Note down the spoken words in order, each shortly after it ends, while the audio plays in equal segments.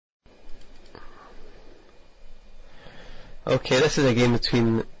Okay, this is a game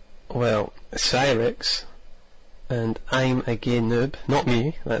between, well, Cyrix and I'm a gay noob. Not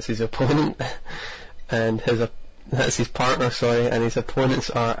me, that's his opponent. And that's his partner, sorry, and his opponents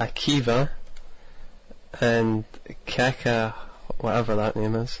are Akiva and Kaka, whatever that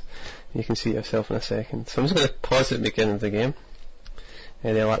name is. You can see it yourself in a second. So I'm just going to pause at the beginning of the game.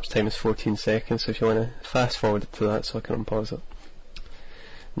 The elapsed time is 14 seconds, so if you want to fast forward to that so I can unpause it.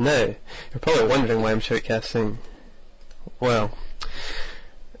 Now, you're probably wondering why I'm shoutcasting. Well,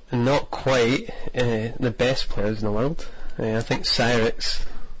 not quite the best players in the world. I think Cyrix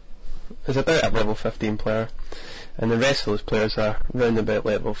is about a level 15 player, and the rest of those players are round about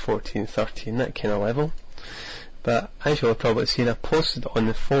level 14, 13, that kind of level. But as you'll have probably seen, I posted on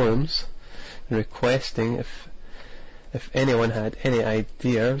the forums requesting if anyone had any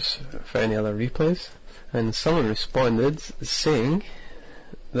ideas for any other replays, and someone responded saying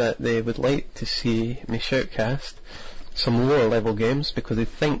that they would like to see me shoutcast some lower level games because they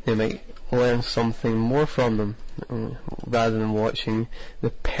think they might learn something more from them rather than watching the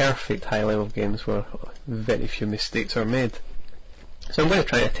perfect high level games where very few mistakes are made. So I'm going to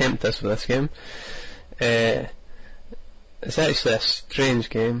try and attempt this with this game. It's actually a strange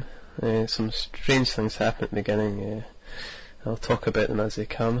game. Some strange things happen at the beginning. I'll talk about them as they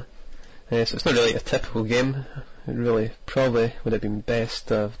come. So it's not really a typical game. It really probably would have been best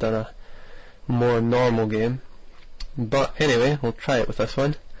to have done a more normal game. But anyway, we'll try it with this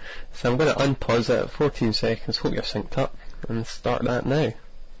one. So I'm going to unpause it at 14 seconds, hope you're synced up, and start that now.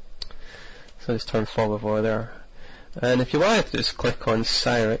 So just turn forward over there. And if you want to just click on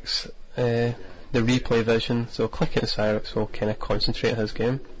Cyrix, the replay vision, so clicking Cyrix will kind of concentrate his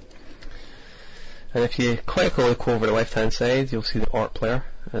game. And if you quickly look over the left hand side, you'll see the art player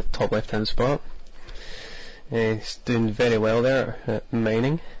at the top left hand spot. He's doing very well there at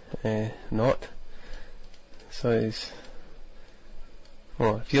mining, not. So he's,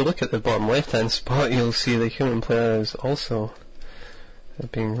 well, if you look at the bottom left hand spot, you'll see the human player is also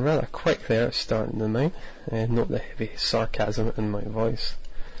being rather quick there at starting the mine. Note the heavy sarcasm in my voice.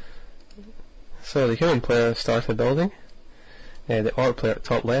 So the human player started building. The art player at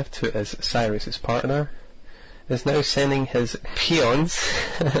top left, who is Cyrus's partner, is now sending his peons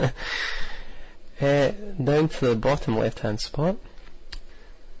down to the bottom left hand spot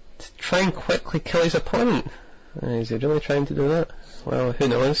to try and quickly kill his opponent. Is he really trying to do that? Well, who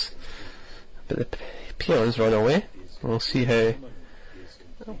knows. But the peons run away. We'll see how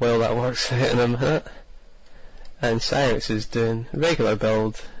well that works out in a minute. And Cyrix is doing regular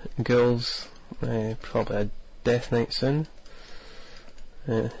build, ghouls, probably a death knight soon.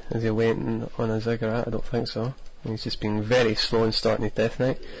 Is he waiting on a ziggurat? I don't think so. He's just being very slow in starting his death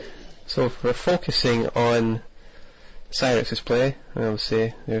knight. So if we're focusing on Cyrix's play, I will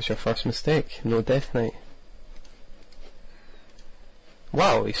say there's your first mistake. No death knight.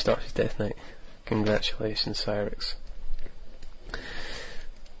 Wow, he starts his death knight. Congratulations, Cyrix.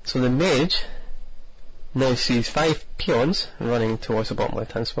 So the mage now sees 5 peons running towards the bottom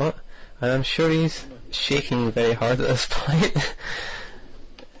left hand spot, and I'm sure he's shaking very hard at this point.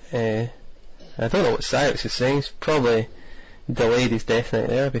 I don't know what Cyrix is saying. He's probably delayed his death knight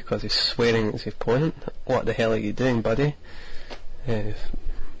there because he's swearing at his opponent. What the hell are you doing, buddy?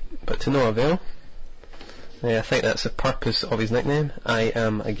 But to no avail. I think that's the purpose of his nickname. I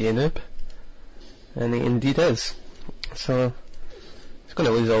am a gay noob. And he indeed is. So he's going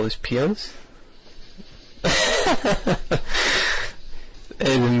to lose all his peons. And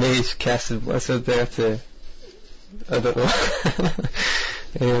the mage casted Blizzard there to, I don't know.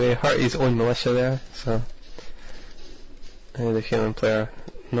 Anyway, hurt his own militia there, so the human player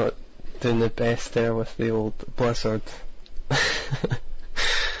not doing the best there with the old Blizzard.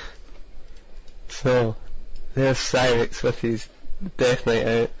 So there's Cyrix with his death knight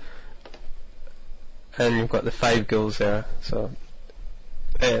out, and you've got the 5 ghouls there, so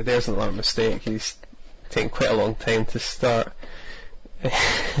there's another mistake. He's taking quite a long time to start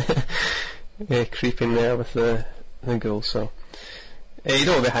creeping there with the ghouls, so you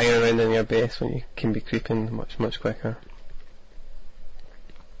don't want to be hanging around in your base when you can be creeping much quicker.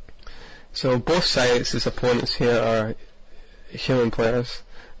 So both Cyrix's opponents here are human players.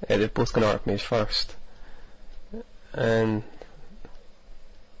 They've both gone Archmage first, and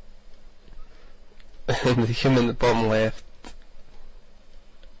the human at the bottom left,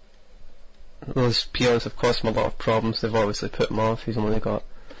 those peons have caused him a lot of problems. They've obviously put him off. He's only got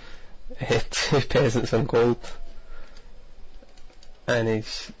 2 peasants and gold, and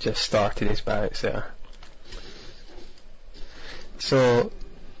he's just started his barracks there. So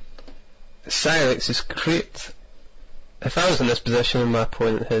Cyrix is creeped. If I was in this position and my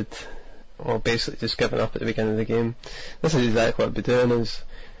opponent had well, basically just giving up at the beginning of the game. This is exactly what I'd be doing, is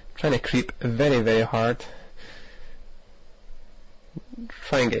trying to creep very, very hard,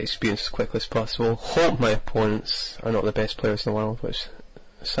 try and get experience as quickly as possible, hope my opponents are not the best players in the world, which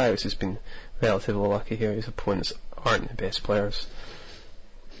Cyrus has been relatively lucky here. His opponents aren't the best players,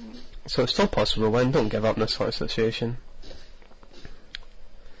 so it's still possible to win. Don't give up in this sort of situation.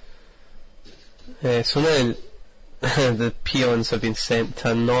 So now the peons have been sent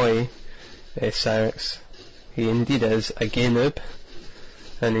to annoy Cyrix. He indeed is a gay noob,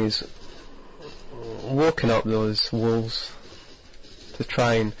 and he's woken up those wolves to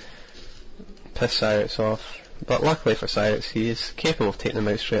try and piss Cyrix off. But luckily for Cyrix, he is capable of taking them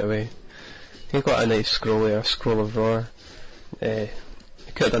out straight away. He's got a nice scroll there, scroll of roar. He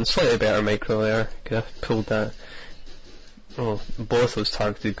could have done slightly better micro there, could have pulled that, well, both those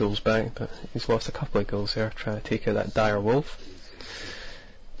targeted goals back, but he's lost a couple of goals there trying to take out that dire wolf.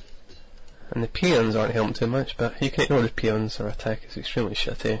 And the peons aren't helping too much, but you can ignore the peons. Their attack is extremely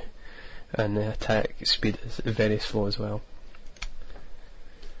shitty, and the attack speed is very slow as well.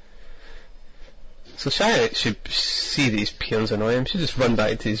 So Cyrix should see these peons annoy him, should just run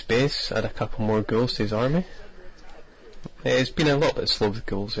back to his base, add a couple more goals to his army. He's been a little bit slow with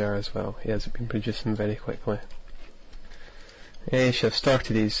goals there as well. He hasn't been producing very quickly. He should have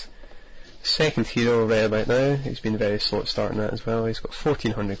started his second hero right about now. He's been very slow at starting that as well. He's got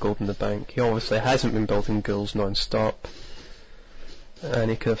 1400 gold in the bank. He obviously hasn't been building ghouls non-stop,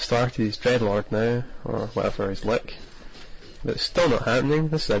 and he could have started his Dreadlord now, or whatever his lick, but it's still not happening.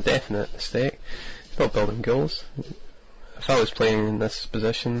 This is a definite mistake. He's not building ghouls. If I was playing in this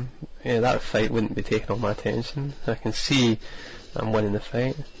position, that fight wouldn't be taking all my attention. I can see I'm winning the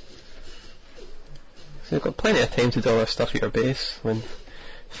fight. So you've got plenty of time to do all this stuff at your base when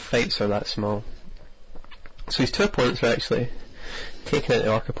fights are that small. So his two opponents are actually taking out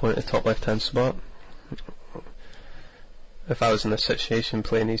the orc opponent at the top left hand spot. If I was in this situation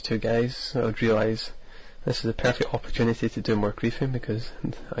playing these two guys, I would realise this is a perfect opportunity to do more griefing, because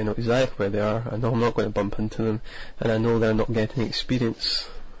I know exactly where they are, I know I'm not going to bump into them, and I know they're not getting experience.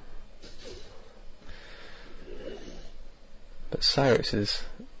 But Cyrix is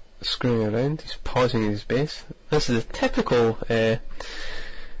screwing around, he's pausing in his base. This is a typical,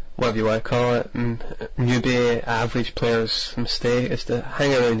 whatever you want to call it, newbie, average player's mistake, is to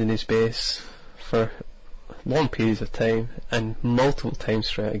hang around in his base for long periods of time and multiple times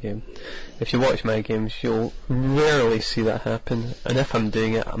throughout a game. If you watch my games, you'll rarely see that happen, and if I'm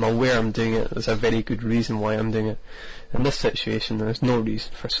doing it, I'm aware I'm doing it. There's a very good reason why I'm doing it. In this situation, there's no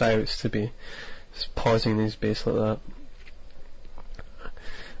reason for Cyrix to be just pausing in his base like that.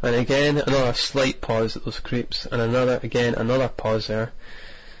 And again, another slight pause at those creeps, and another pause there.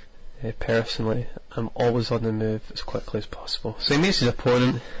 Personally, I'm always on the move as quickly as possible. So he meets his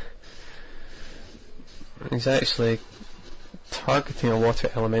opponent. He's actually targeting a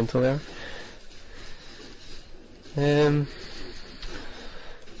water elemental there. Well,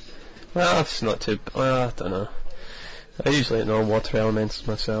 that's not too. Well, I don't know. I usually ignore water elementals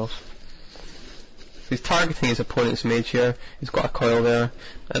myself. He's targeting his opponent's mage here. He's got a coil there.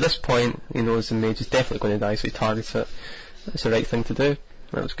 At this point, he knows the mage is definitely going to die, so he targets it. That's the right thing to do.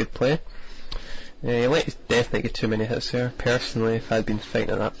 That was good play. He let his Death Knight get too many hits there. Personally, if I'd been fighting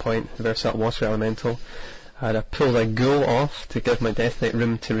at that point versus that water elemental, I'd have pulled a ghoul off to give my Death Knight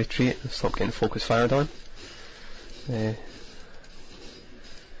room to retreat and stop getting focus fired on.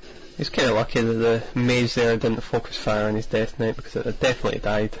 He's kind of lucky that the mage there didn't focus fire on his Death Knight, because it had definitely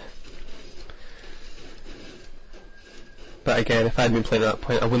died. But again, if I'd been playing at that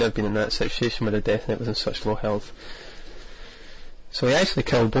point, I wouldn't have been in that situation where the Death Knight was in such low health. So he actually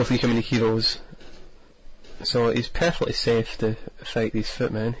killed both the human heroes. So he's perfectly safe to fight these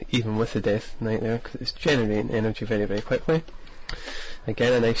footmen, even with the Death Knight there, because it's generating energy very, very quickly.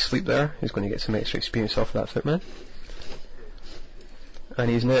 Again, a nice sleep there. He's going to get some extra experience off of that footman. And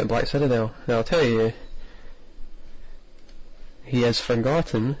he's now at Black Citadel. Now I'll tell you, he has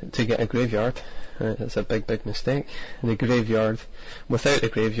forgotten to get a graveyard. That's a big, big mistake. The graveyard, without the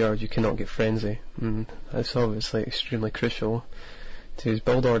graveyard you cannot get Frenzy. That's obviously extremely crucial to his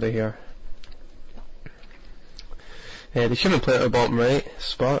build order here. The human player at the bottom right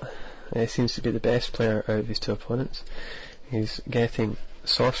spot seems to be the best player out of his two opponents. He's getting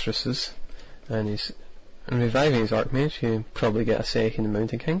sorceresses, and he's reviving his Archmage. He'll probably get a second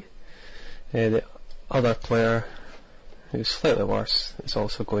Mountain King. The other player, who's slightly worse, is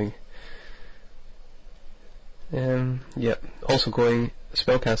also going also going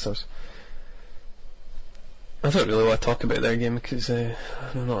Spellcasters. I don't really want to talk about their game because I'm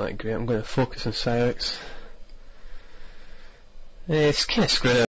not that great. I'm going to focus on Cyrix. It's kind of screwed up.